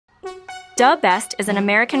Dubbest is an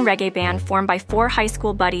American reggae band formed by 4 high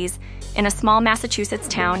school buddies in a small Massachusetts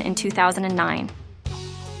town in 2009.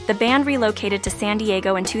 The band relocated to San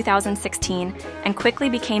Diego in 2016 and quickly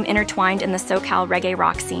became intertwined in the SoCal reggae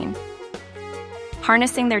rock scene.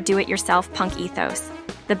 Harnessing their do-it-yourself punk ethos,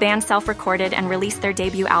 the band self-recorded and released their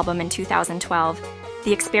debut album in 2012,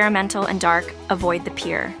 the experimental and dark Avoid the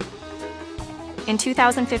Pier. In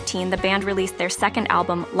 2015, the band released their second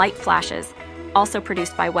album, Light Flashes, also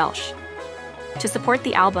produced by Welsh. To support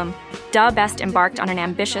the album, Dubbest embarked on an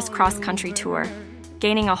ambitious cross-country tour,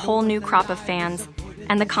 gaining a whole new crop of fans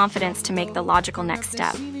and the confidence to make the logical next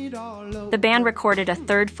step. The band recorded a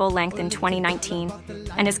third full-length in 2019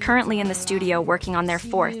 and is currently in the studio working on their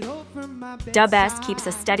fourth. Dubbest keeps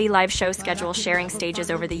a steady live show schedule, sharing stages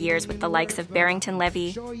over the years with the likes of Barrington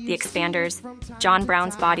Levy, The Expanders, John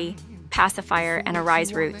Brown's Body, Pacifier, and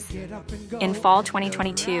Arise Roots. In fall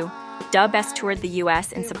 2022, Dubbest toured the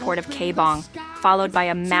US in support of K-Bong, followed by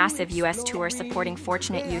a massive US tour supporting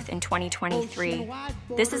Fortunate Youth in 2023.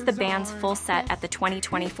 This is the band's full set at the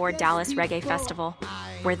 2024 Dallas Reggae Festival,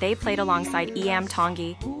 where they played alongside E.M.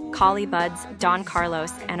 Tongi, Collie Buds, Don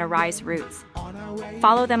Carlos, and Arise Roots.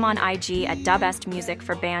 Follow them on IG at Dubbest Music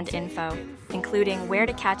for band info, including where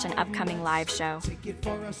to catch an upcoming live show.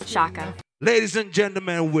 Shaka. Ladies and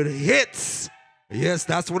gentlemen, with hits. Yes,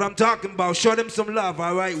 that's what I'm talking about. Show them some love,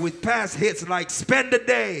 all right? With past hits like Spend the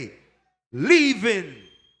Day, Leaving,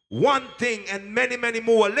 One Thing, and many, many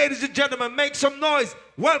more. Ladies and gentlemen, make some noise.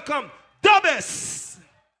 Welcome, Dubbest!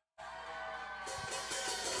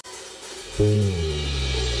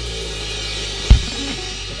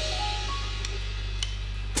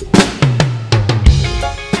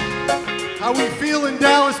 How we feel in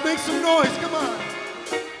Dallas? Make some noise, come on.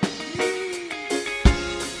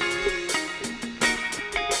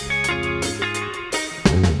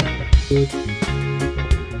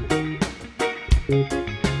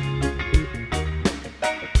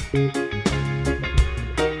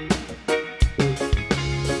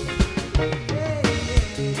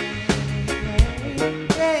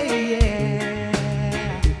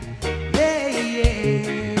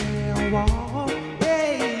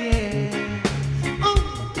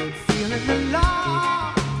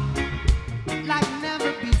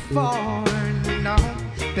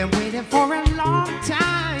 Been waiting for a long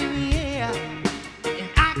time, yeah, and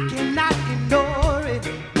I cannot ignore it,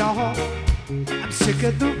 no. I'm sick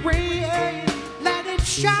of the rain, let it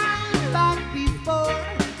shine like before,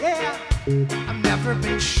 yeah. I've never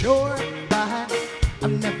been sure, but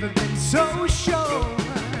I've never been so sure.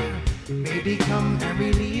 Baby, come and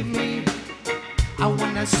relieve me, I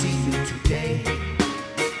wanna see you today.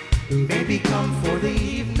 Baby, come for the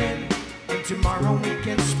evening, and tomorrow we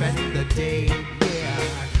can spend the day.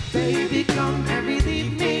 Baby, come and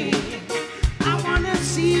relieve me, I wanna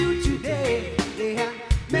see you today, yeah.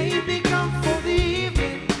 Baby, come for the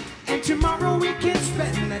evening, and tomorrow we can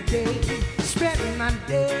spend the day, spend my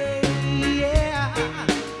day, yeah.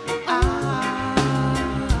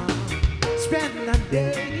 Spend the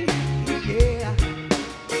day, yeah.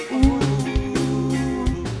 Ooh,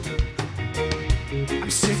 I'm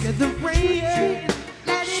sick of the rain,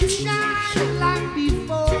 let it shine like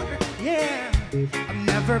before, yeah. I've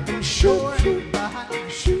never been sure, but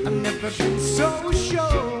I've never been so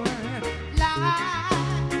sure. La la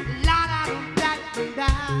da da da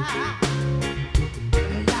da,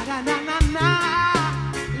 la da na na na,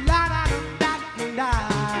 la da da da da,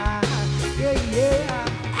 yeah yeah.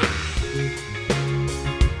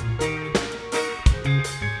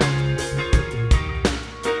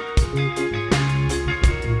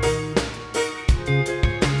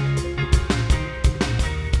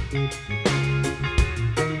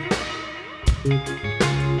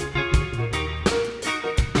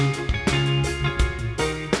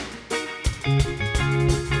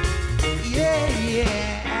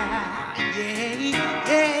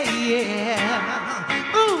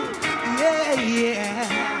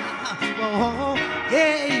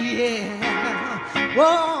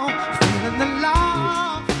 Whoa, feeling the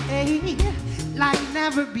love, hey, like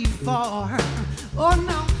never before. Oh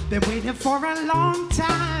no, been waiting for a long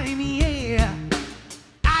time, yeah.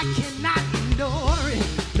 I cannot ignore it,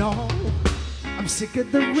 no. I'm sick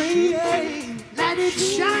of the rain, let it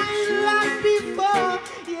shine like before,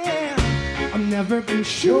 yeah. I've never been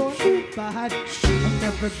sure, but I've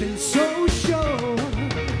never been so sure.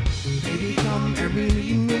 Baby, come and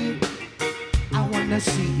relieve me, I wanna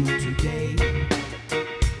see you today.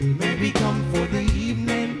 Maybe come for the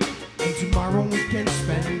evening, and tomorrow we can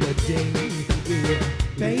spend the day, yeah.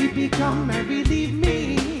 Baby, come and relieve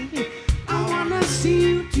me, I wanna see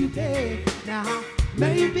you today. Now,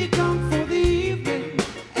 baby, come for the evening,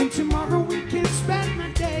 and tomorrow we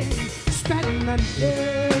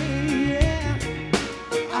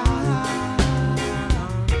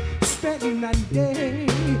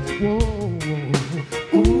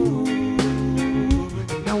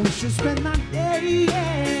should spend the day,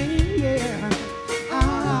 yeah.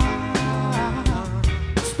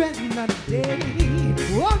 Spend the day.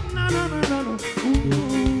 Oh, no, no, no, no, no.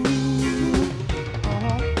 Ooh.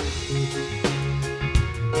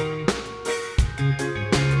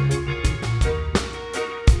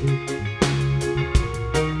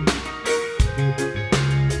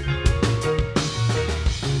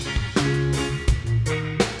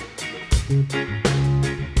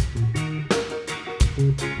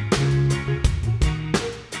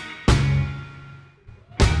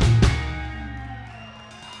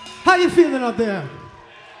 How you feeling out there?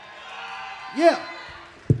 Yeah.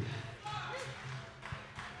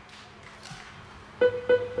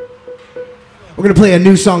 We're gonna play a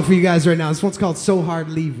new song for you guys right now. This one's called So Hard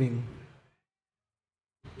Leaving.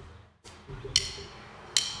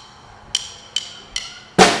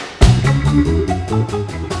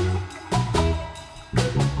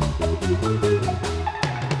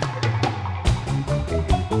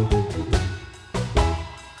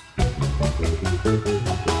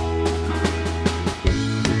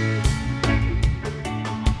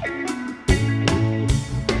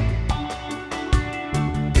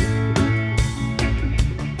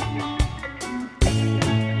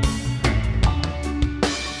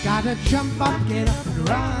 Gotta jump up, get up and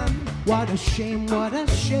run. What a shame, what a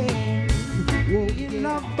shame. Whoa, in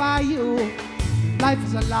love by you. Life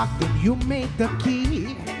is a lock and you made the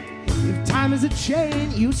key. If time is a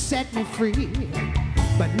chain, you set me free.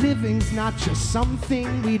 But living's not just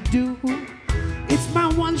something we do. It's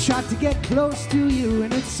my one shot to get close to you.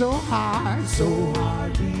 And it's so hard, so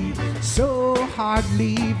hard leaving, so hard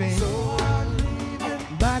leaving.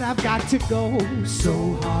 But I've got to go.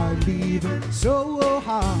 So hard leaving, so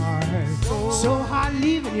hard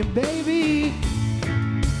leaving you, baby.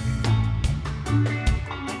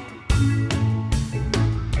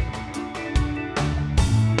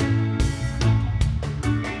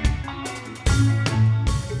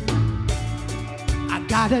 I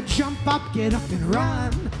gotta jump up, get up and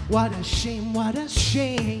run. What a shame, what a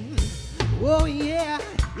shame. Oh yeah,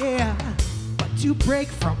 yeah. But to break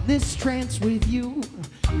from this trance with you,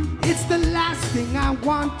 it's the last thing I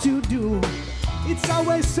want to do. It's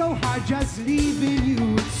always so hard just leaving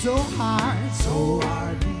you. It's so hard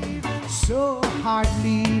leaving, so hard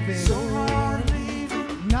leaving, so hard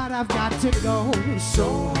leaving. Not I've got to go.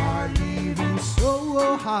 So hard leaving,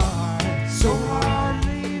 so hard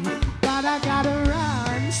leaving. But I gotta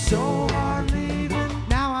run. So hard leaving.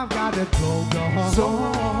 Now I've gotta go. So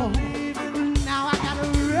hard leaving. Now I gotta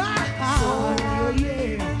run. So hard,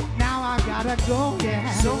 yeah. Now I gotta go.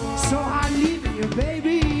 Yeah. So hard leaving you,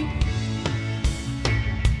 baby.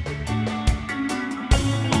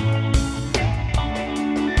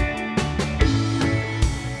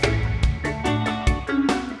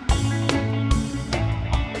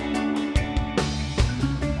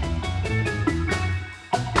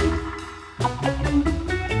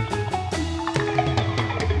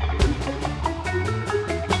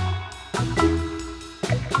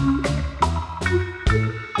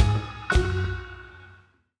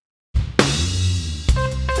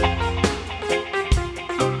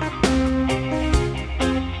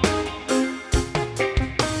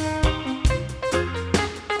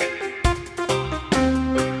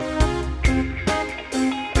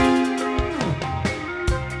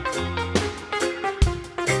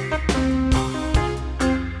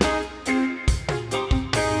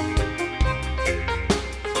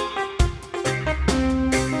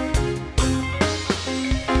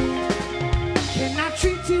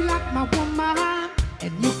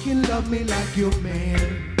 Me like your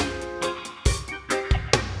man.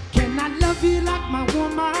 Can I love you like my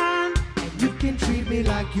woman? And you can treat me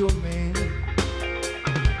like your man.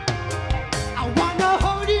 I wanna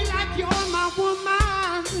hold you like you're my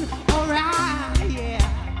woman. Alright, yeah.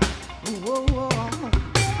 Whoa, whoa.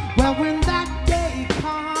 Well, when that day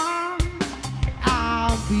comes,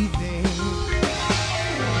 I'll be there.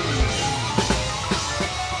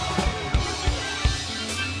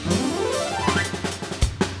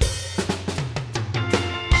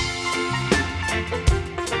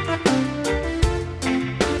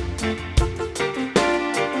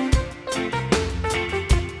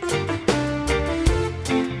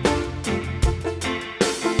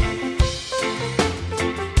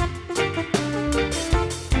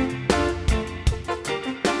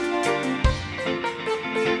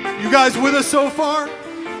 You guys with us so far?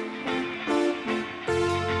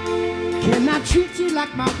 Can I treat you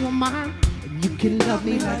like my woman? And you can love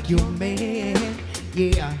me like your man.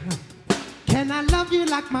 Yeah. Can I love you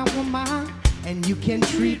like my woman? And you can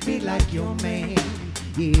treat me like your man.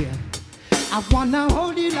 Yeah. I wanna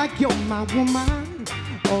hold you like you're my woman.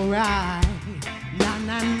 alright, nah,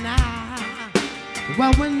 nah, nah.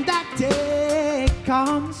 Well, when that day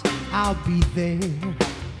comes, I'll be there.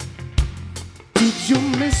 Did you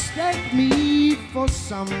mistake me for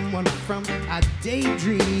someone from a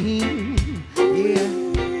daydream?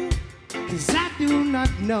 Yeah, 'cause I do not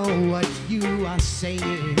know what you are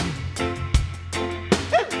saying.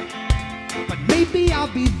 But maybe I'll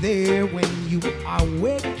be there when you are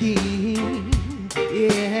waking.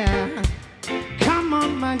 Yeah, come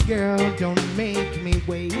on, my girl, don't make me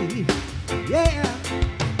wait. Yeah,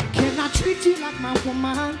 can I treat you like my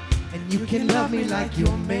woman, and you can love me like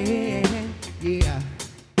your man? Yeah,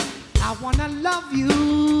 I wanna love you,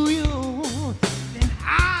 then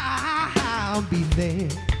I'll be there.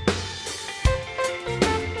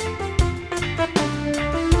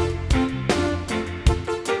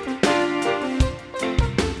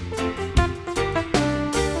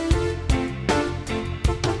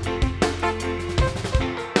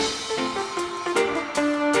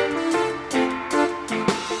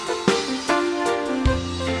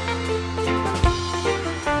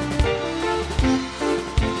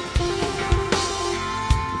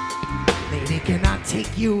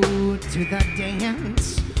 Take you to the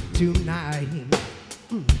dance tonight.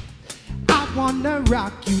 I wanna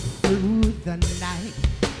rock you through the night.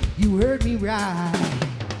 You heard me right.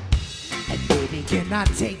 And baby, can I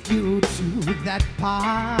take you to that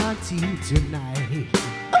party tonight?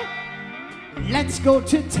 Let's go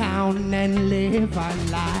to town and live our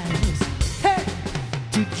lives. Hey,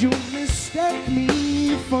 did you mistake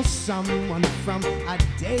me for someone from a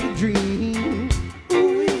daydream?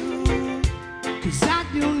 'Cause I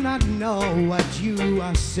do not know what you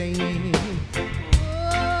are saying.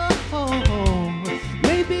 Oh,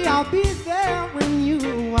 maybe I'll be there when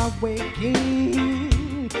you are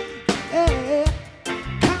waking. Hey,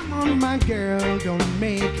 come on, my girl, don't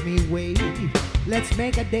make me wait. Let's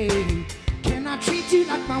make a day. Can I treat you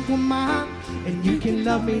like my woman, and you can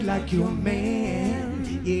love me like your man?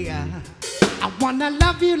 Yeah, I wanna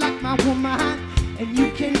love you like my woman, and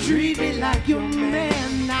you can treat me like your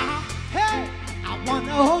man now. Hey, I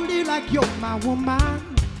wanna hold you like you're my woman.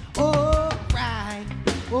 Alright,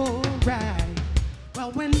 alright.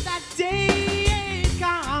 Well, when that day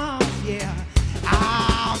comes, yeah,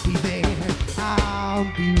 I'll be there. I'll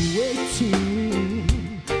be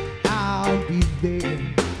waiting. I'll be there.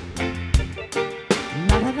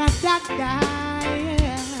 La da da da da,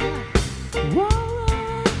 yeah. Whoa.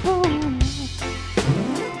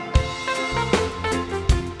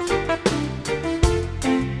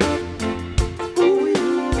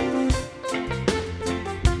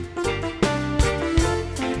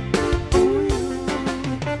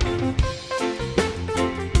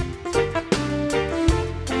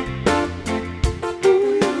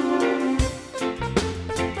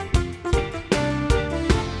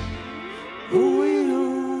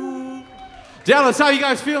 Dallas, how you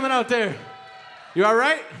guys feeling out there? You all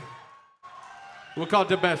right? We'll call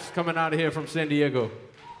Dubbest coming out of here from San Diego.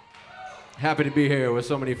 Happy to be here with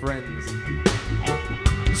so many friends.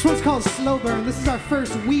 This one's called Slow Burn. This is our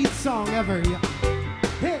first weed song ever. Yeah.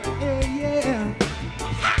 Hey, hey, yeah.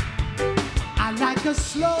 I like a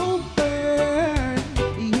slow burn.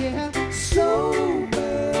 Yeah, slow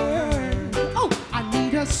burn. Oh, I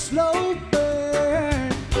need a slow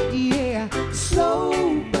burn. Yeah, slow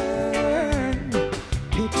burn.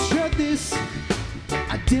 Picture this,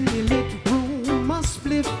 a dimly lit room, a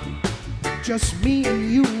split, just me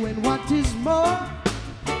and you, and what is more,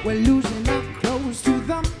 we're losing our clothes to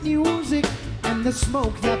the music and the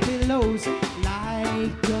smoke that billows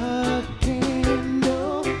like a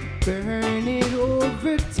candle. Burn it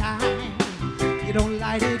over time. You don't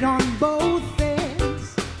light it on both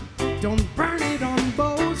ends. Don't burn it on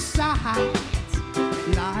both sides.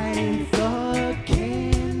 Light the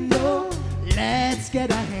candle. Let's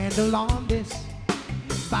get a handle on this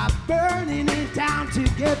by burning it down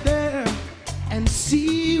together and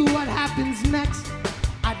see what happens next.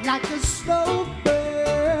 I'd like a slow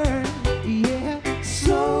burn, yeah,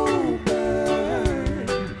 slow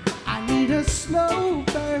burn. I need a slow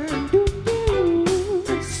burn,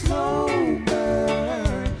 doo-doo, slow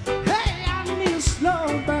burn. Hey, I need a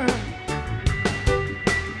slow burn.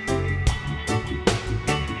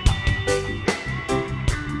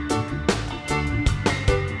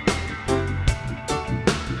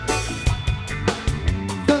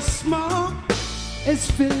 It's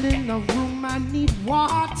filling the room, I need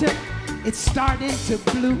water. It's starting to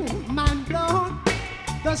bloom, mind blown.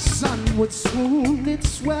 The sun would swoon, it's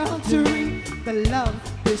sweltering. The love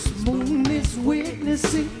this moon is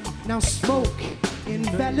witnessing. Now smoke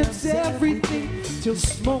envelops everything, till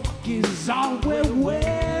smoke is all we're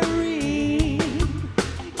wearing.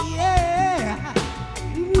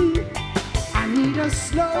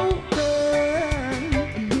 slow burn,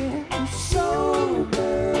 yeah, slow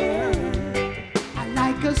burn. I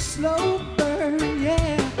like a slow burn,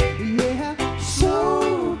 yeah, yeah,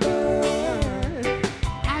 slow burn.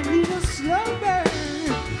 I need a slow burn.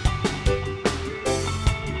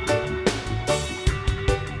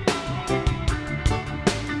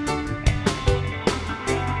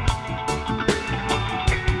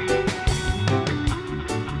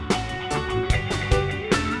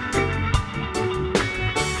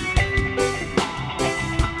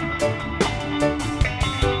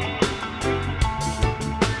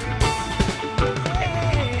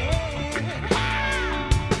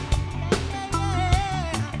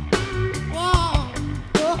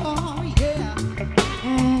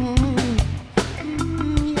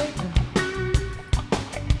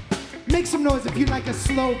 Make some noise if you like a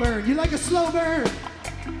slow burn. You like a slow burn?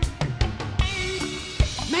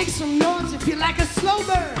 Make some noise if you like a slow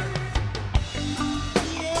burn.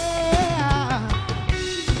 Yeah.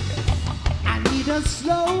 I need a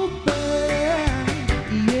slow burn.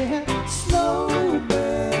 Yeah, slow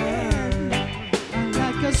burn. I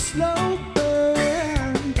like a slow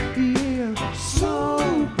burn. Yeah,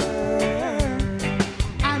 slow burn.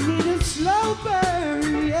 I need a slow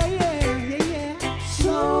burn. Yeah, yeah, yeah, yeah.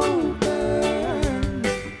 Slow burn.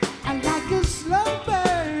 I like a slow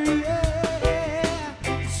burn. Yeah,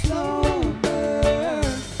 slow burn.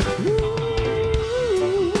 Ooh.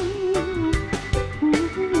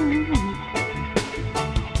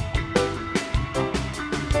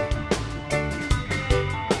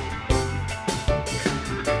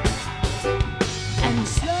 And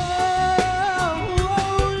slowly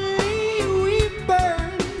we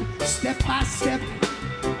burn, step by step,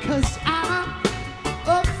 'cause I'm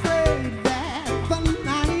afraid that the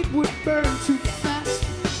night would burn too fast.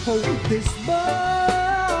 Hold this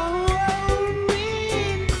burning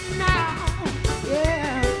now,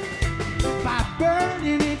 yeah, by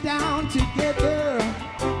burning it down together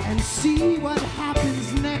and see what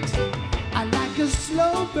happens next. I like a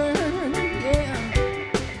slow burn, yeah.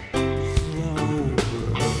 Slow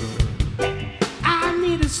burn. I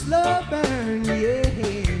need a slow burn, yeah.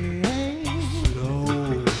 Slow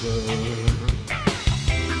burn.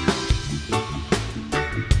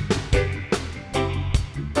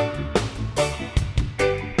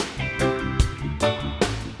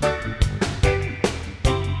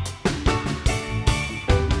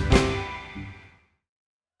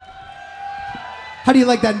 How do you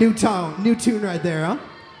like that new tune right there, huh?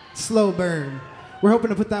 Slow burn. We're hoping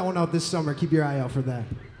to put that one out this summer. Keep your eye out for that.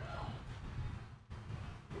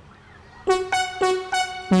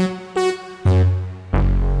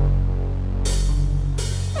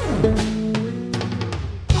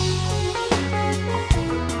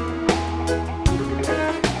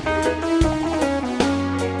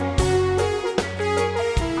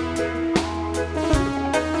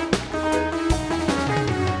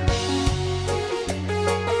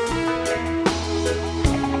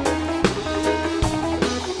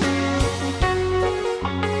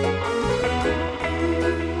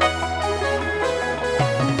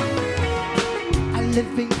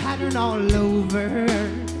 Living pattern all over.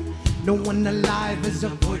 No one alive has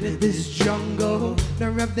avoided this jungle,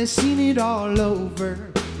 nor have they seen it all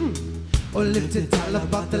over. Or lived to tell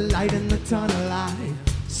about the light in the tunnel. I've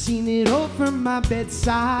seen it all from my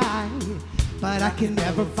bedside, but I can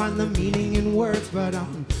never find the meaning in words. But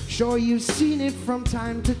I'm sure you've seen it from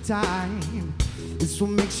time to time. It's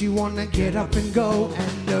what makes you wanna get up and go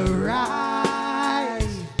and arise.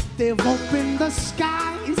 They've opened the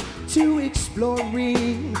skies to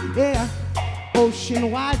exploring, yeah.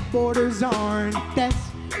 Ocean-wide borders aren't as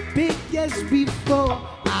big as before.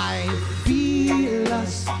 I feel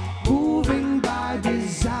us moving by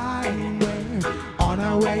design. We're on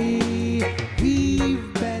our way.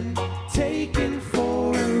 We've been taken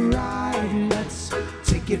for a ride. Let's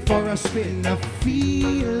take it for a spin. I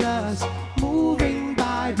feel us moving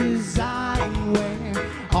by design. We're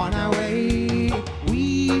on our way.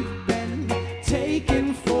 We've been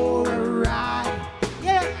taken for a ride.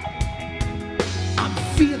 Yeah. I'm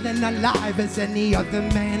feeling alive as any other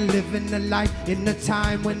man, living a life in a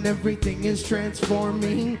time when everything is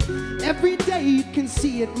transforming. Every day you can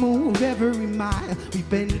see it move, every mile. We've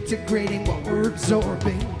been integrating what we're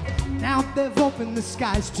absorbing. Now they've opened the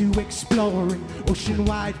skies to exploring.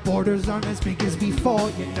 Ocean-wide borders aren't as big as before,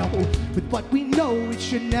 you know. With what we know, it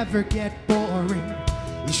should never get boring.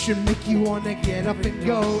 It should make you wanna get up and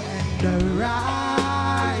go and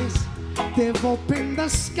arise. They've opened the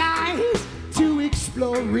skies to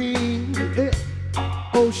exploring.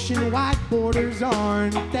 Ocean-wide borders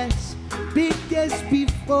aren't as big as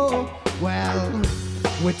before. Well,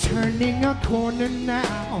 We're turning a corner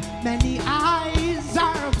now. Many eyes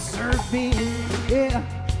are observing, yeah.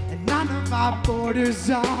 And none of our borders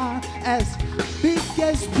are as big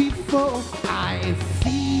as before. I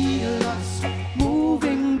feel us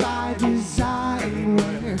moving by design.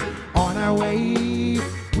 We're on our way.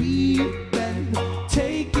 We've been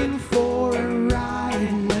taken for a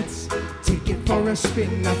ride. Let's take it for a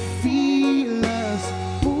spin. I feel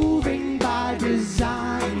us moving by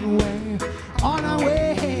design. We're on our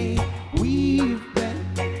way. We've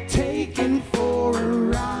been taken for a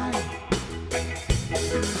ride.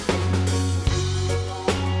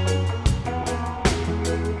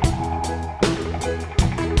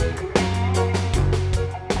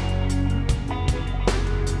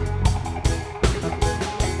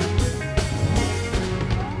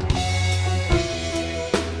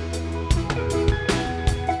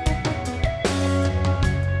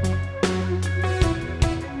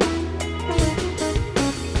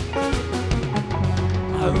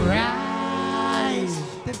 Arise,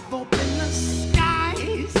 they've opened the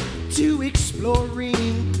skies to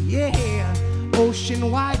exploring, yeah.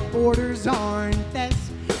 Ocean-wide borders aren't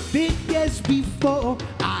as big as before.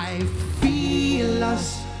 I feel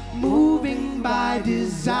us moving by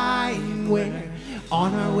design. We're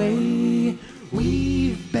on our way.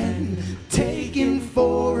 We've been taken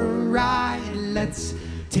for a ride. Let's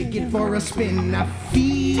take it for a spin. I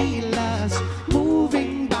feel us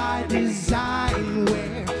moving by design.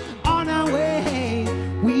 We're on our way.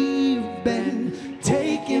 We've been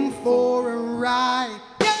taken for a ride.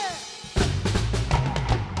 Yeah!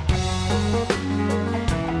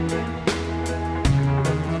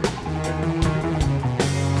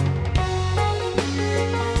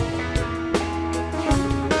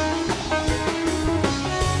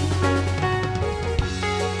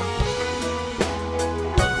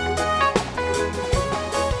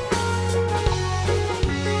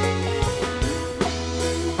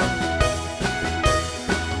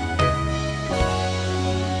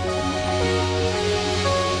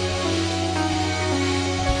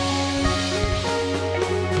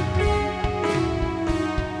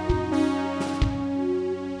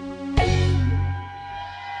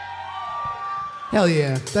 Hell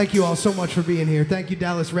yeah. Thank you all so much for being here. Thank you,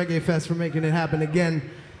 Dallas Reggae Fest, for making it happen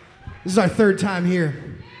again. This is our third time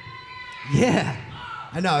here. Yeah.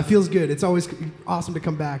 I know, it feels good. It's always awesome to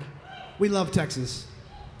come back. We love Texas.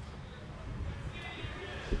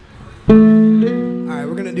 All right,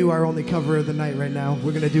 we're gonna do our only cover of the night right now.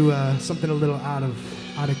 We're gonna do something a little out of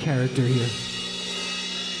character here.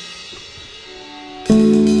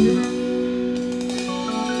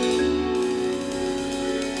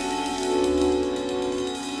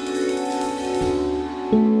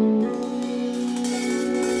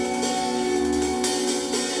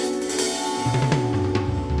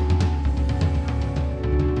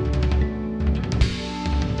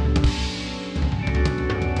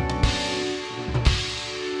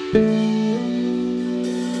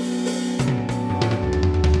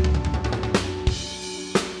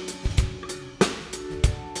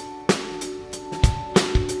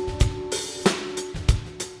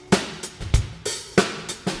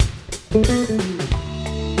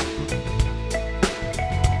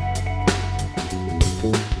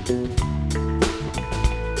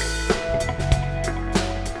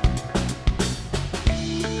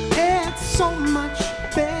 It's so much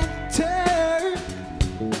better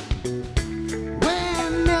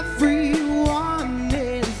when everyone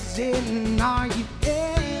is in. Are you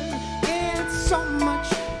in? It's so much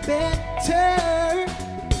better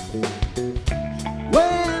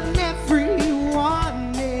when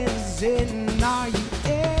everyone is in. Are you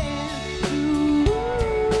in?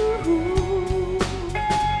 Ooh.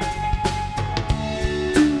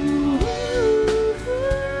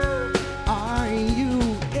 Are you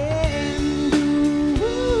in?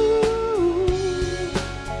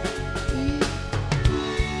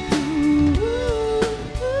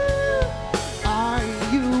 Are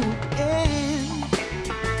you in?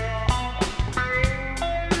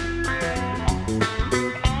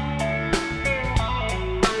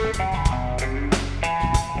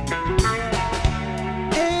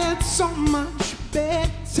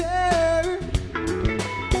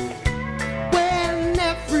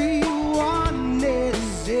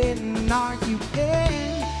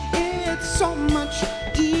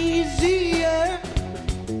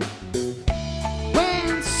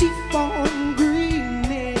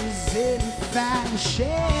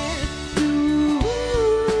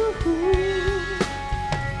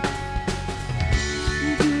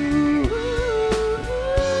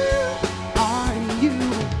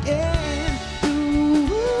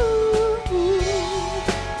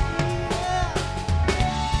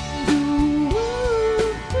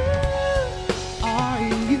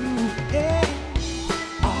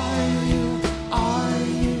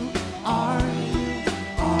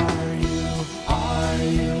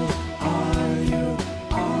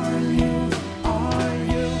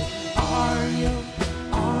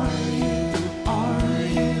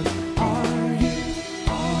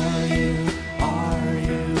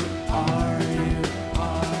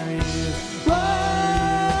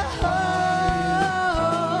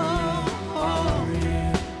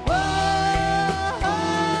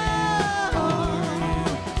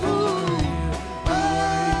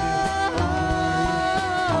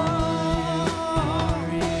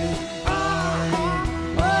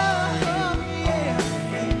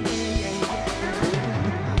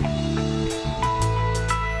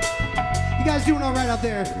 guys doing all right out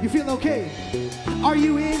there? You feel okay? Are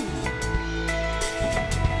you in?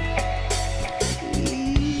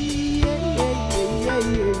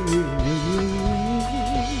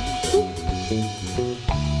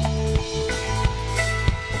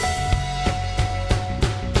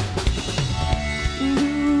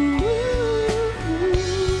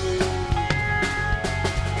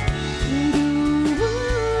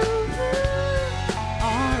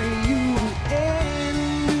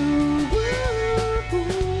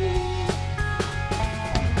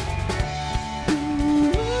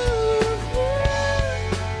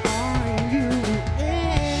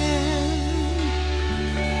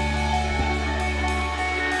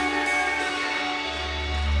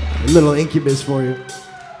 Little Incubus for you.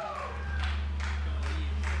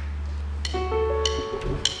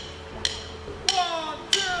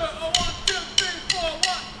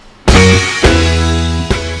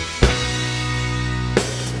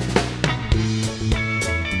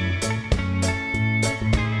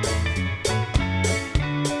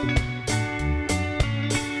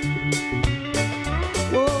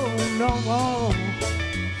 Whoa, no,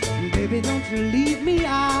 baby, don't you leave me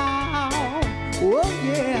out. Oh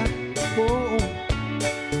yeah. Whoa.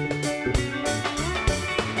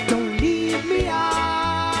 Don't leave me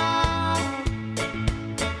out.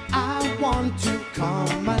 I want to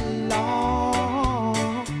come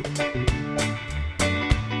along.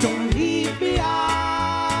 Don't leave me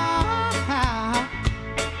out.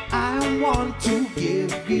 I want to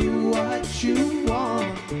give you what you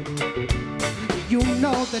want. You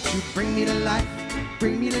know that you bring me to life,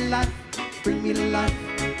 bring me to life, bring me to life,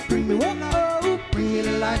 bring me, whoa, bring me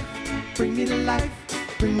to life. Bring me to life,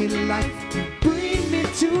 bring me to life, bring me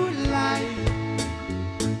to life.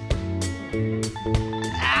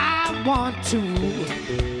 I want to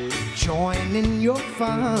join in your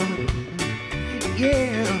fun,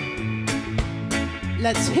 yeah.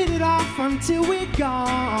 Let's hit it off until we're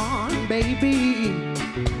gone, baby.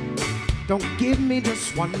 Don't give me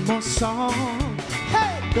just one more song.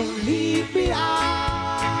 Hey, don't leave me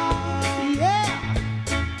out, yeah.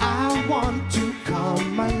 I want to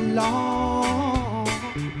come along.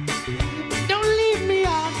 Don't leave me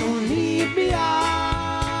out, don't leave me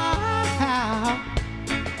out.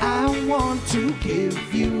 I want to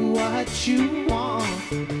give you what you want.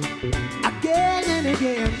 Again and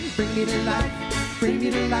again, bring me to life, bring me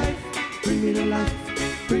to life, bring me to life,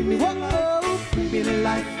 bring me, whoa, bring me to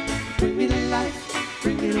life, bring me to life,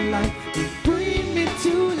 bring me to life, bring me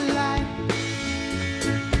to life.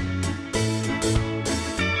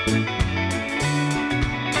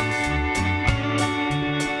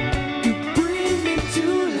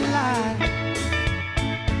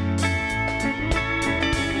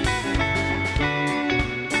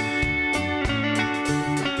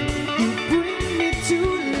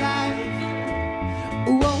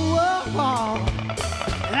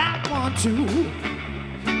 To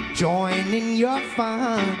join in your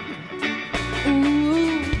fun,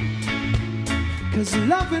 ooh, 'cause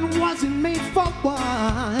loving wasn't made for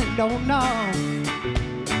one, oh no.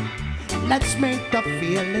 Let's make the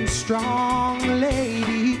feeling strong,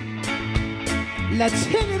 lady. Let's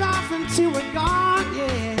hit it off until we're gone,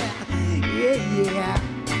 yeah, yeah, yeah.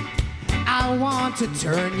 I want to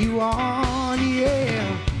turn you on, yeah.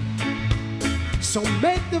 So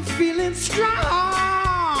make the feeling strong.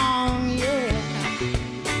 Yeah.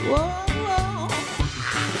 Whoa, whoa.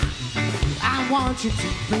 I want you to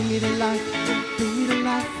bring me to life, bring me to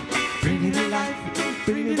life, bring me to life,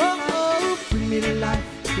 bring me, whoa, bring me to life,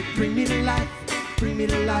 bring me to life, bring me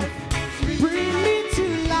to life, bring me to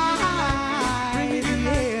life,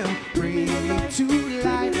 yeah, bring me to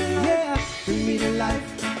life, yeah, bring me to life,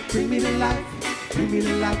 bring me to life, bring me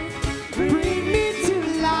to life, bring me to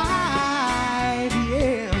life,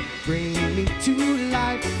 yeah, bring me to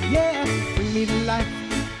life, yeah, bring me to life,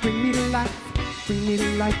 bring me to life, bring me to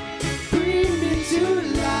life, bring me to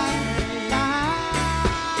life,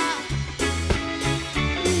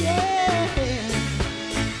 yeah,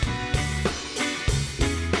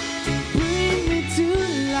 bring me to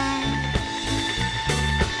life,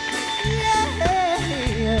 yeah,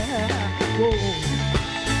 whoa.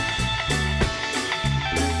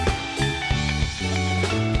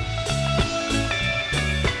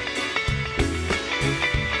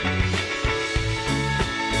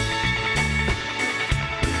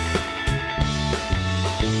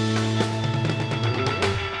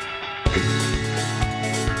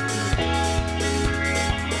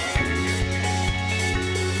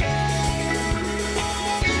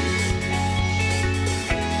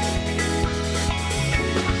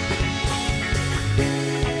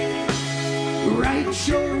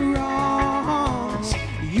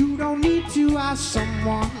 ask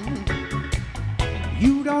someone.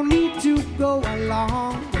 You don't need to go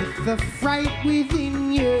along with the fright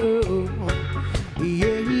within you.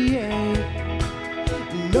 Yeah,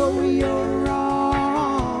 yeah. Know you're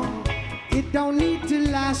wrong. It don't need to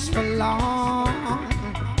last for long.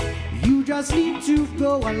 You just need to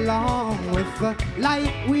go along with the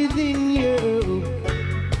light within you.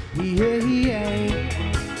 Yeah, yeah.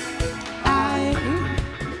 I'm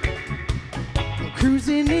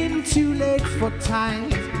cruising in too late for time.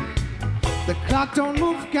 The clock don't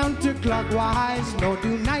move counterclockwise, nor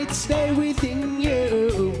do nights stay within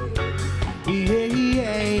you. Yeah,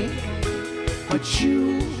 yeah. But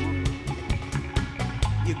you're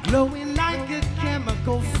glowing like a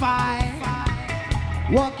chemical fire,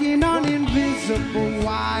 walking on invisible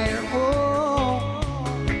wire, oh,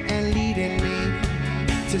 and leading me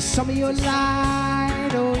to some of your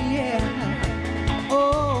light, oh yeah.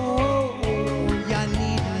 Oh, you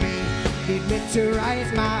need me to right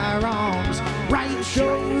my wrongs, right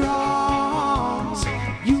your wrongs.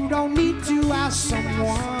 You don't need to ask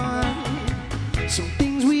someone. Some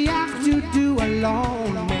things we have to do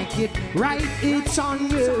alone, make it right, it's on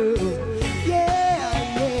you.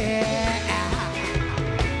 Yeah, yeah.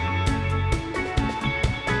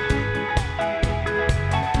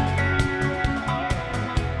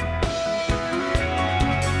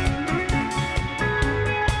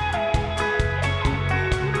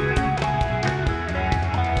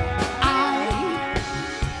 I'm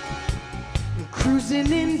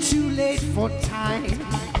cruising in too late for time.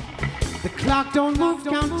 The clock don't move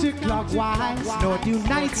counterclockwise, nor do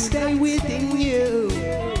nights stay within you.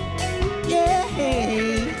 Yeah,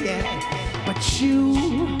 yeah. But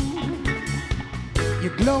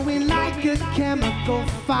you're glowing like a chemical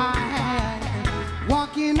fire,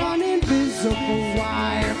 walking on invisible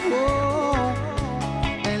wire, oh,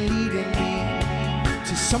 and leading me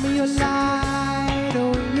to some of your light,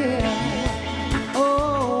 oh yeah.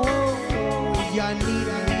 Oh, you need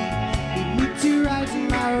me to right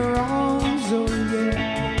my wrongs, oh yeah.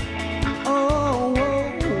 Oh,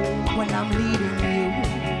 when I'm leading you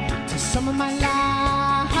to some of my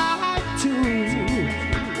life too.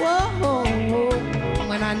 Whoa,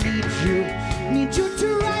 when I need you to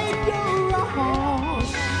right your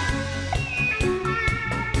wrongs.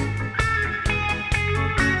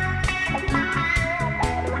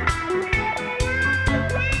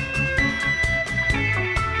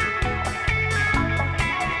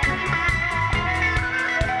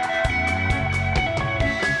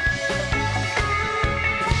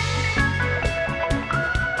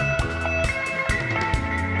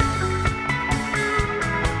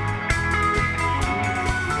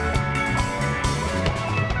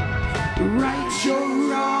 Right your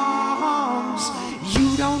wrongs. You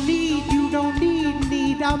don't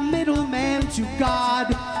need a middleman to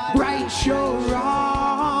God. Right your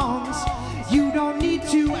wrongs. You don't need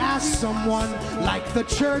to ask someone like the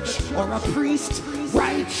church or a priest.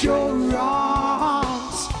 Right your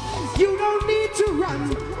wrongs. You don't need to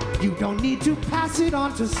run. You don't need to pass it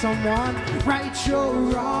on to someone. Right your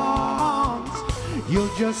wrongs.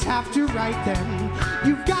 You'll just have to right them.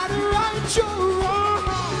 You've got to right your wrongs.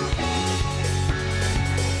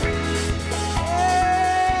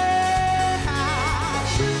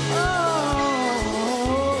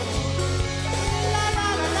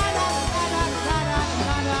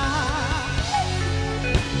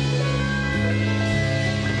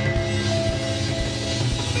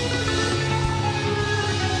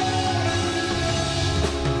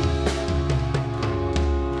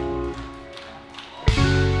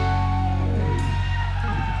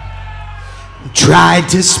 Tried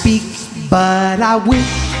to speak, but I wish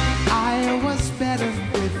I was better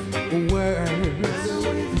with words.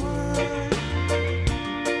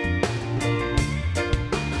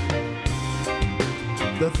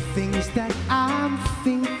 The things that I'm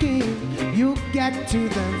thinking, you get to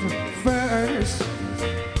them first.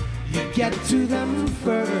 You get to them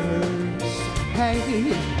first.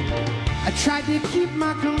 Hey, I tried to keep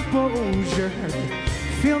my composure.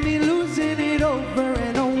 Feel me losing it over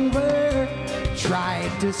and over.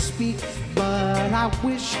 Tried to speak, but I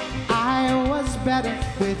wish I was better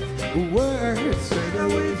with words. Better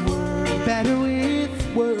with words. Better with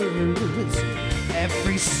words.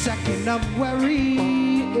 Every second of worry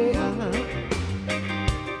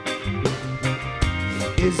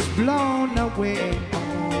is blown away.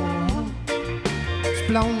 Oh, it's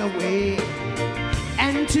blown away.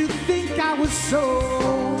 And to think I was so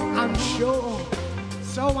unsure.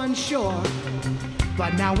 So unsure,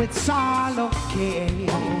 but now it's all okay.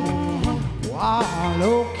 All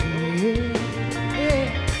okay. Yeah.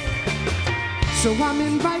 So I'm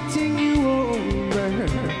inviting you over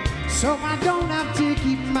so I don't have to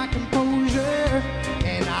keep my composure,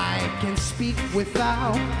 and I can speak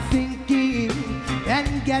without thinking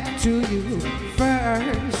and get to you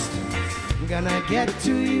first. I'm gonna get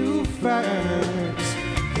to you first.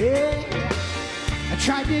 Yeah. I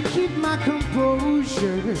tried to keep my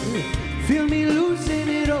composure, feel me losing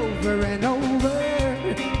it over and over.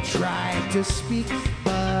 Tried to speak,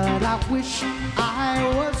 but I wish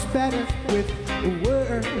I was better with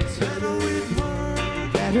words. Better with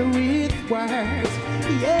words. Better with words.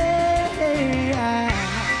 Yeah.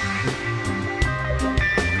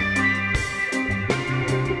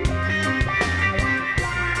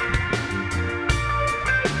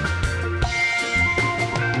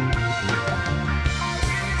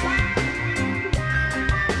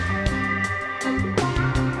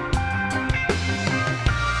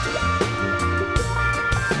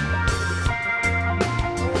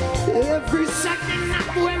 Every second I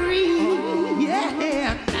worry,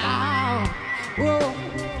 yeah, now, whoa,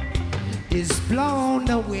 is blown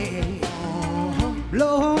away,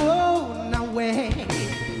 blown away.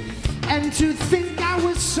 And to think I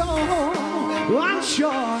was so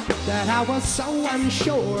unsure, that I was so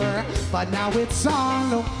unsure, but now it's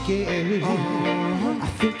all okay. I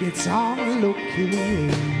think it's all okay.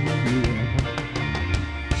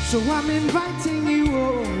 So I'm inviting you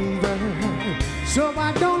over, so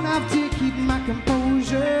I don't have to keep my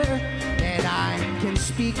composure, and I can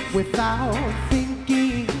speak without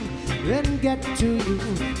thinking, then get to you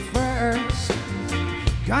first.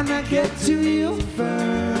 Gonna get to you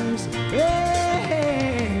first.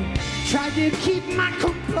 Hey, try to keep my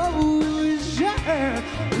composure,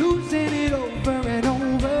 losing it over and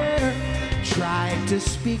over. Tried to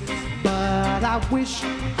speak, but I wish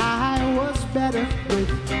I was better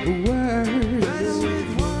with words. Better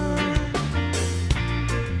with words.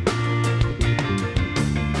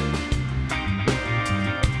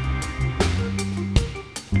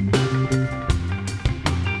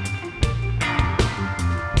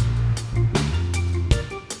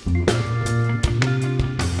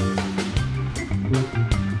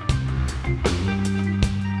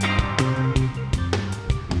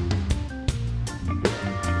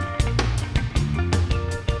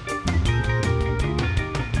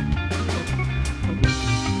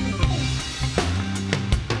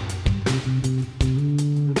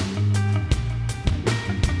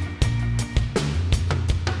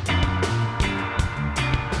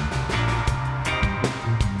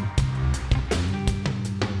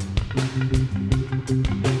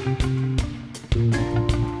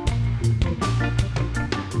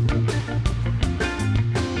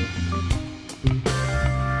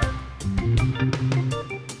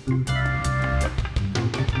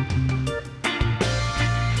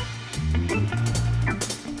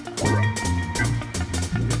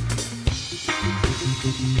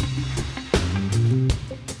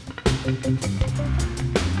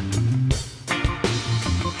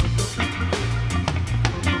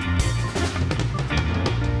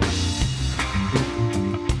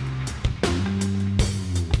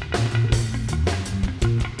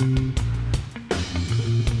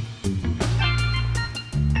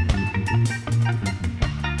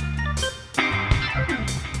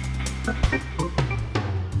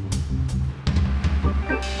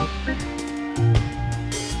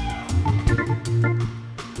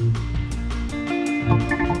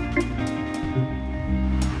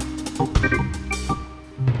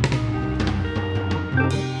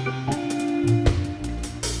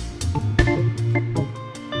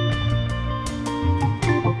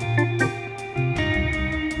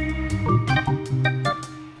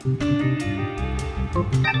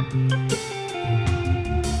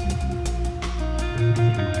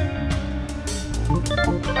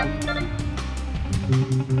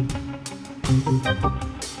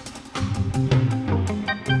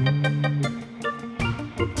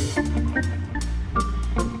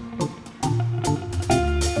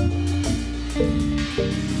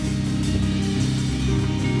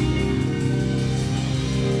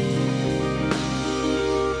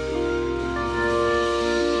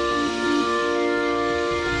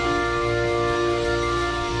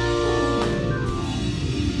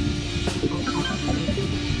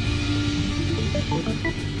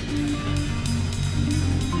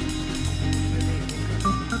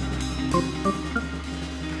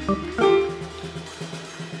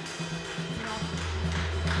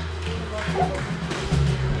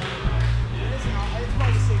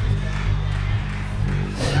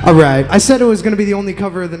 All right, I said it was going to be the only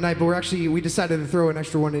cover of the night, but we decided to throw an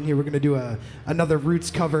extra one in here. We're going to do another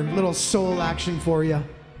Roots cover, little soul action for you.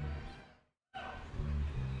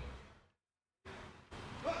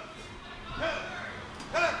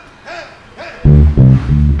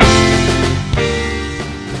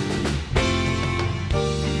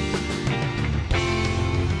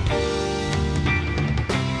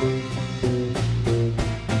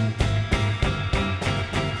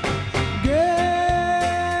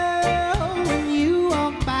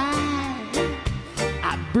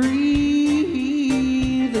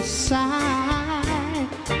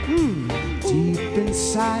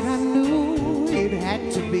 inside I knew it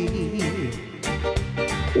had to be.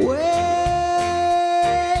 When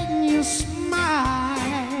you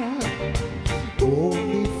smile,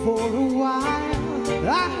 only for a while,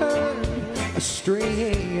 I heard a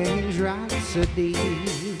strange rhapsody,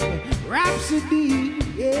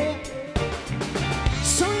 yeah.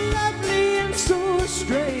 So lovely and so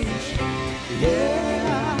strange,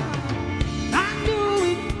 yeah. I knew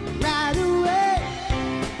it right away,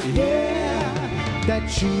 yeah,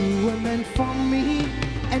 that you were meant for me,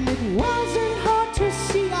 and it wasn't hard to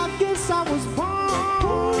see. I guess I was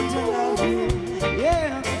born to love you,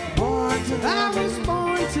 yeah. Born to love I was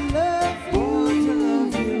born to love you,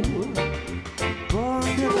 born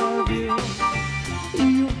to love you.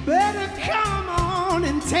 You better come on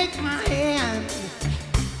and take my hand,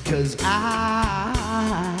 'cause I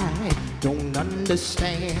don't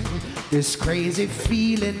understand this crazy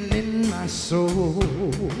feeling in my soul.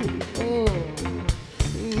 Oh.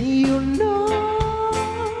 You know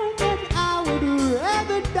that I would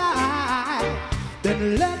rather die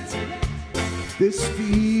than let this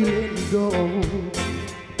feeling go.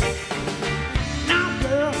 Now,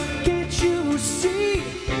 girl, can't you see?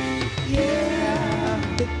 Yeah,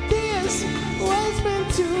 that this was meant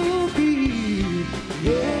to be.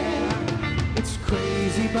 Yeah, it's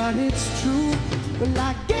crazy, but it's true. Well,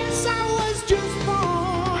 I guess I was just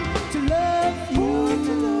born to love you. Born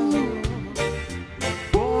to love you.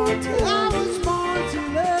 I was born to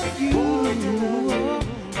love you. Born to love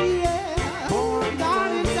you. Yeah. Born,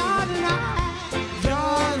 darling, darling,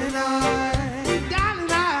 darling,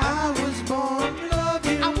 I was born to love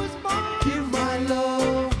you. I was born. Give my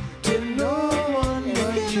love to no one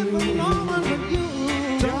but you. No one but you.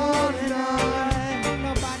 Darling,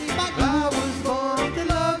 nobody but you. I was born to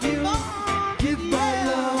love you. Give my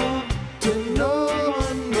love to no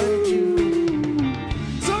one but you.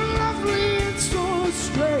 So lovely and so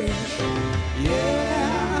strange,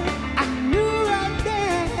 yeah. I knew right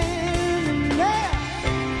then and there,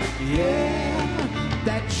 yeah,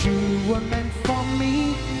 that you were meant for me,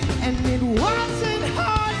 and it wasn't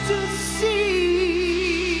hard to see.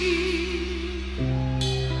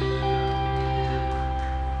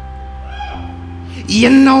 You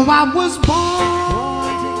know I was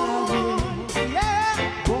born to love you, yeah.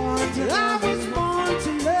 Born to I was born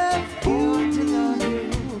to love you, born to love you,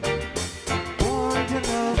 born to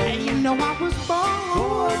love you. And you know I was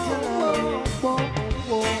born to love you, born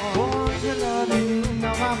to love you. You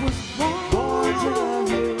know I was born to love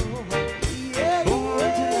you, yeah, born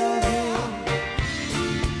to love you,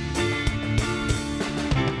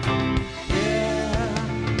 yeah.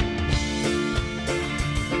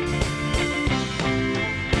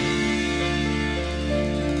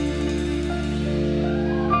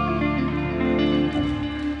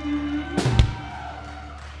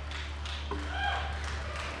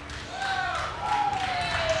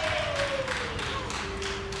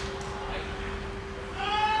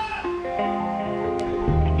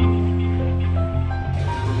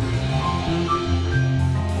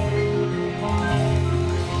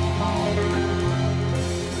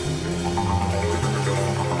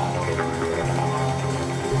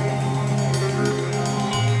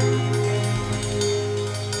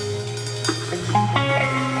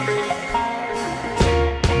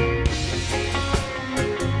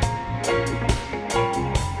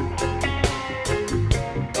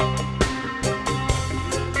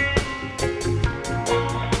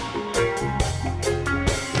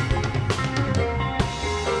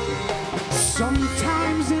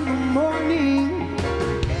 Sometimes in the morning,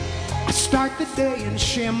 I start the day in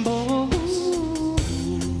shambles.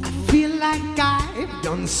 I feel like I've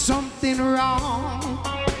done something wrong.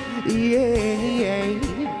 Yeah,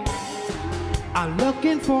 I'm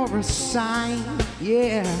looking for a sign.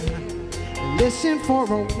 Yeah, listen for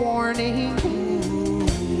a warning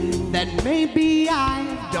that maybe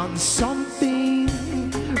I've done something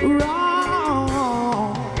wrong.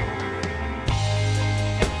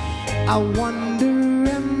 I wonder,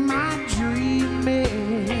 am I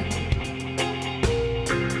dreaming?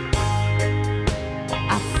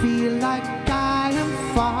 I feel like I am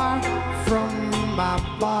far from my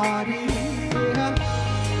body. Yeah.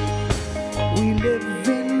 We live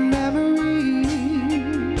in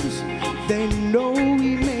memories, they know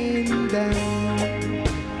we made them,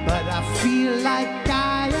 but I feel like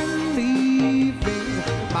I am leaving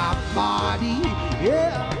my body.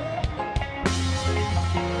 Yeah.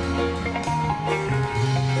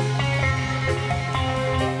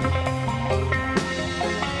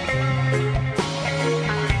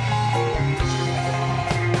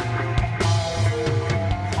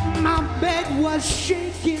 Was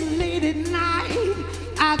shaking late at night.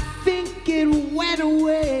 I think it went away.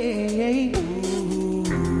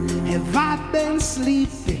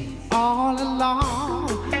 sleeping all along.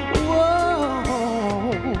 Whoa,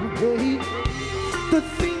 babe. The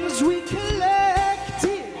things we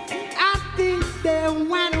collected, I think they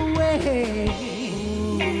went away.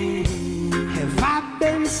 Have I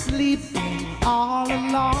been sleeping all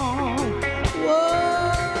along?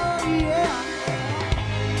 Whoa, yeah.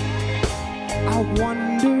 I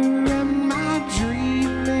wonder, am I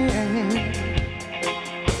dreaming?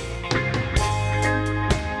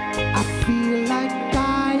 I feel like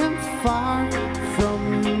I am far from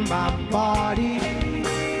my body.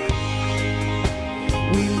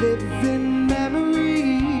 We live in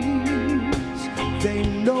memories, they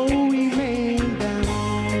know we made them,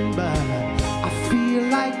 but I feel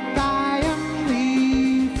like I am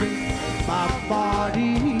leaving my body.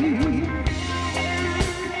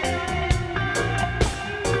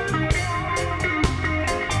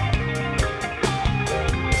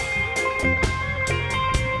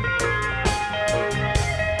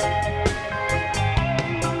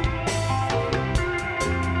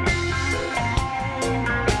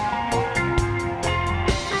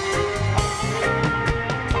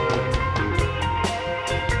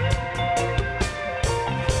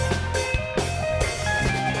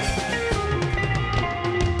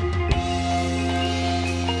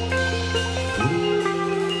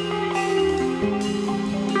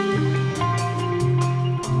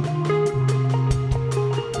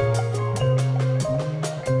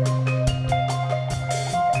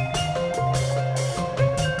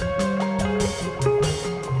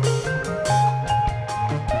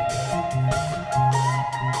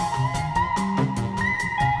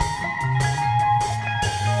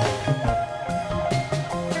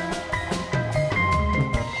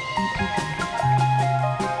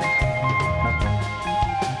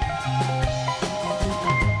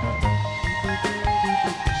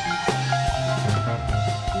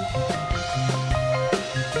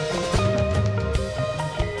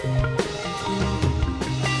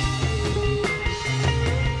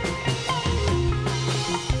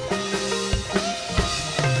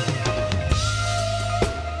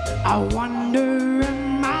 I wonder,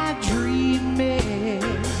 am I dreaming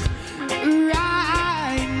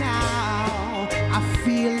right now? I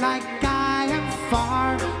feel like I am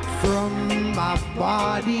far from my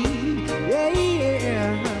body. Yeah,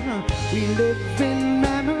 yeah. We live in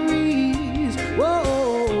memories.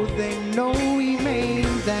 Whoa, they know we made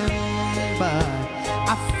them, but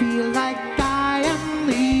I feel like I am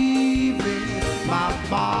leaving my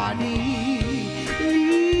body.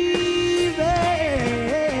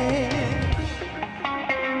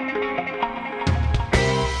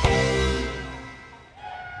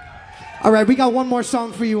 All right, we got one more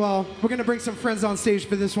song for you all. We're gonna bring some friends on stage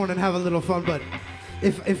for this one and have a little fun, but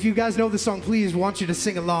if you guys know the song, please, want you to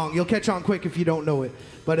sing along. You'll catch on quick if you don't know it.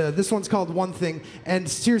 But this one's called One Thing, and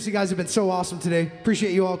seriously, you guys have been so awesome today.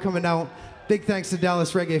 Appreciate you all coming out. Big thanks to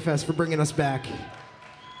Dallas Reggae Fest for bringing us back.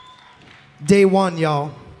 Day one,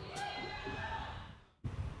 y'all.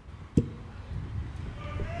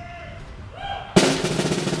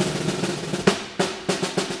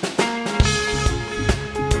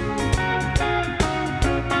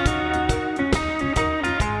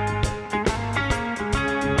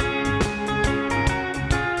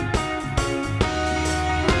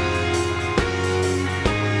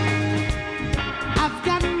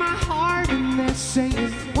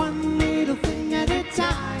 Saying one little thing at a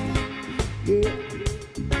time, yeah.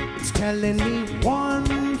 It's telling me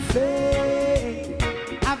one thing.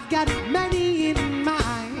 I've got many in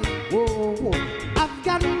mind. Whoa, I've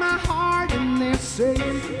got my heart in there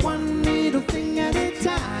saying one little thing at a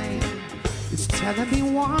time. It's telling me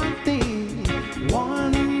one thing,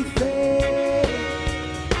 one thing.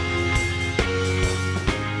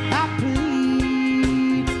 I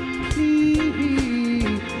plead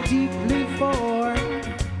deeply for.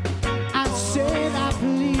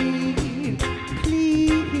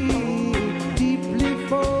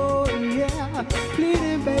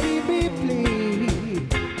 Pleading, baby, plead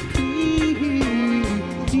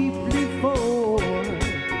deeply for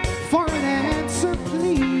an answer,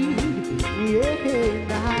 please, yeah,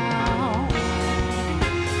 now.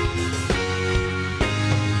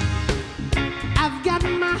 I've got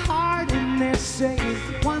my heart in there saying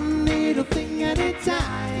one little thing at a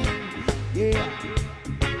time, yeah.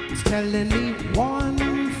 It's telling me one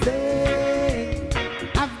thing.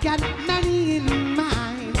 I've got many in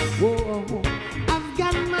mind, whoa.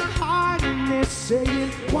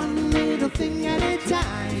 Saying one little thing at a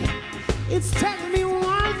time. It's telling me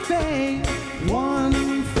one thing,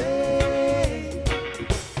 one thing.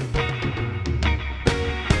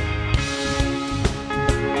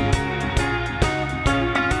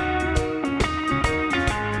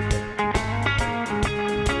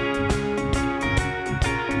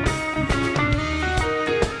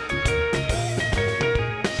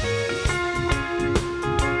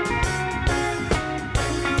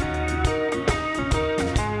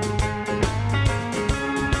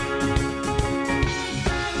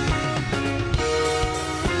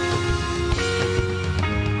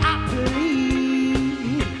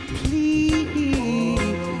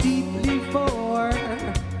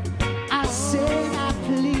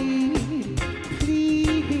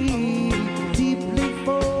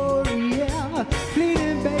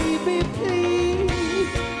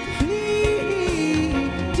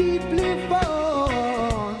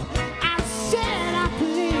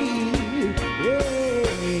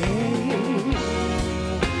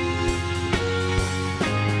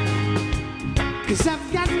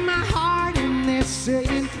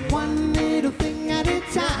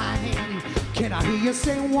 hear you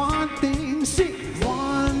say one thing, sing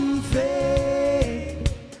one thing.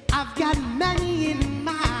 I've got many in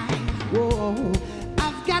mind. Whoa,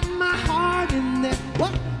 I've got my heart in there.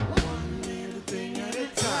 What? One little thing at a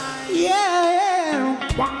time.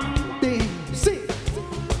 Yeah, one thing. Sing.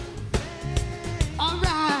 All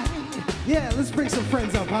right. Yeah, let's bring some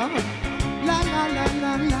friends up, huh? La la la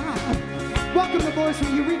la la. Welcome the boys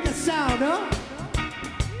from Eureka Sound, huh?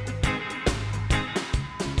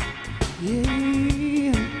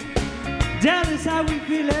 Yeah. Dallas, how we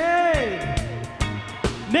feeling?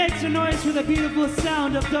 Make some noise for the beautiful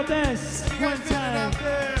sound of the best. One time.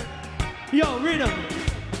 Yo, rhythm.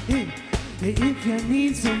 Hey, if you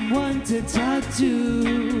need someone to talk to,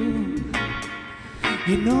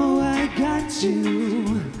 you know I got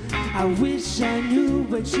you. I wish I knew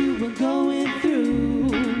what you were going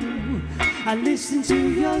through. I listen to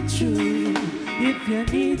your truth. If you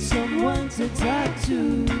need someone to talk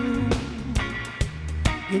to,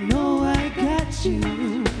 you know I got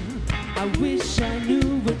you. I wish I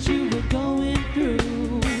knew what you were going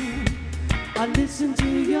through. I listen to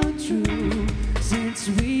your truth. Since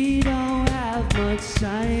we don't have much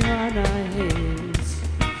time on our hands,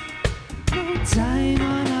 no time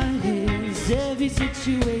on our hands. Every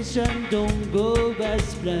situation don't go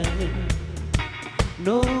as planned.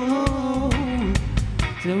 No,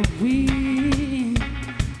 so we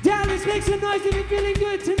Dallas, make some noise if you're feeling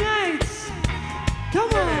good tonight. Come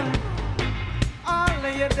on. All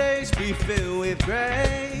of your days be filled with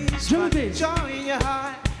grace. Drum it. Joy in your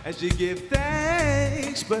heart as you give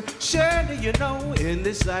thanks. But surely you know in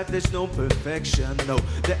this life there's no perfection. No,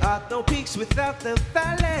 there are no peaks without the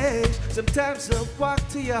valleys. Sometimes the walk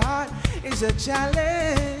to your heart is a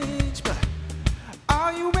challenge. But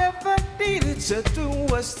all you ever needed to do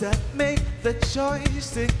was to make the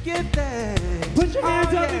choice to give thanks. Put your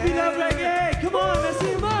hands up if you love reggae. Come on, let's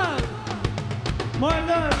see them up. More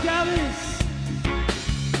love, Dallas.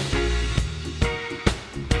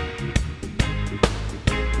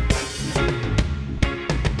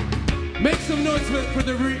 Make some noise for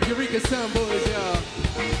the Eureka Sound boys, y'all.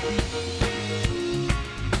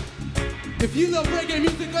 If you love reggae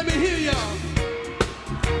music, let me hear y'all.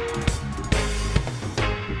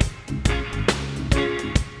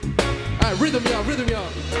 All right, rhythm y'all, rhythm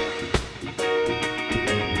y'all.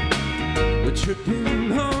 We're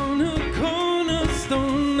tripping on a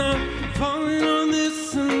cornerstone, not falling on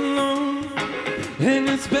this alone. And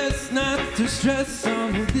it's best not to stress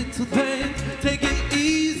on the little things. Take it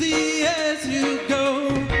easy as you go.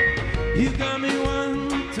 You got me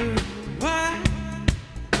wondering why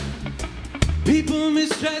people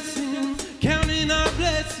mistrusting, counting our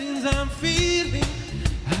blessings. I'm feeling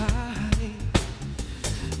high.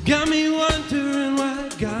 Got me wondering why.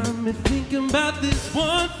 Got me thinking about this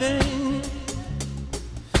one thing.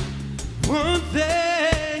 One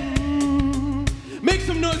thing. Make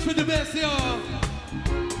some noise for the best, y'all.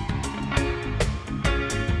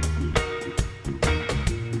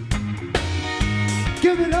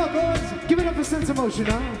 Give it up, boys. Give it up for Sense Emotion,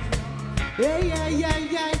 huh? Yeah, yeah, yeah,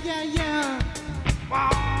 yeah, yeah, yeah.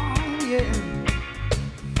 Oh, yeah.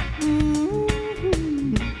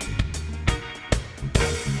 Mm-hmm.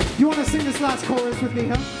 You want to sing this last chorus with me,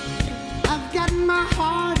 huh? I've got my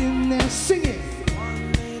heart in there. Sing it.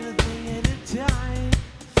 One little thing at a time.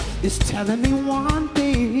 It's telling me one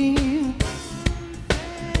thing.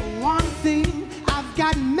 One thing. I've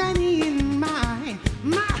got many in mind.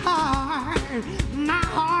 My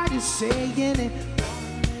heart is saying it.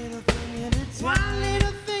 One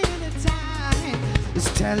little thing at a time. It's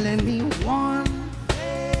telling me one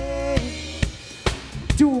thing.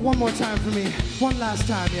 Do it one more time for me. One last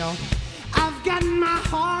time, y'all. I've got my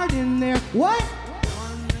heart in there. What?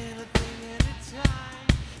 One little thing at a time.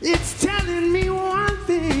 It's telling me one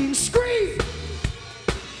thing. Scream!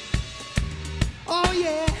 Oh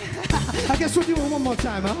yeah. I guess we'll do it one more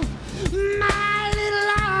time, huh? My little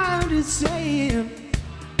heart is saying,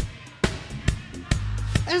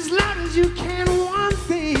 as loud as you can, one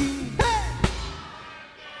thing. Hey!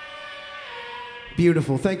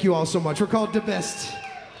 Beautiful. Thank you all so much. We're called Dubbest.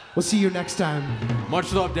 We'll see you next time.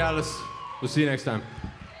 Much love, Dallas. We'll see you next time.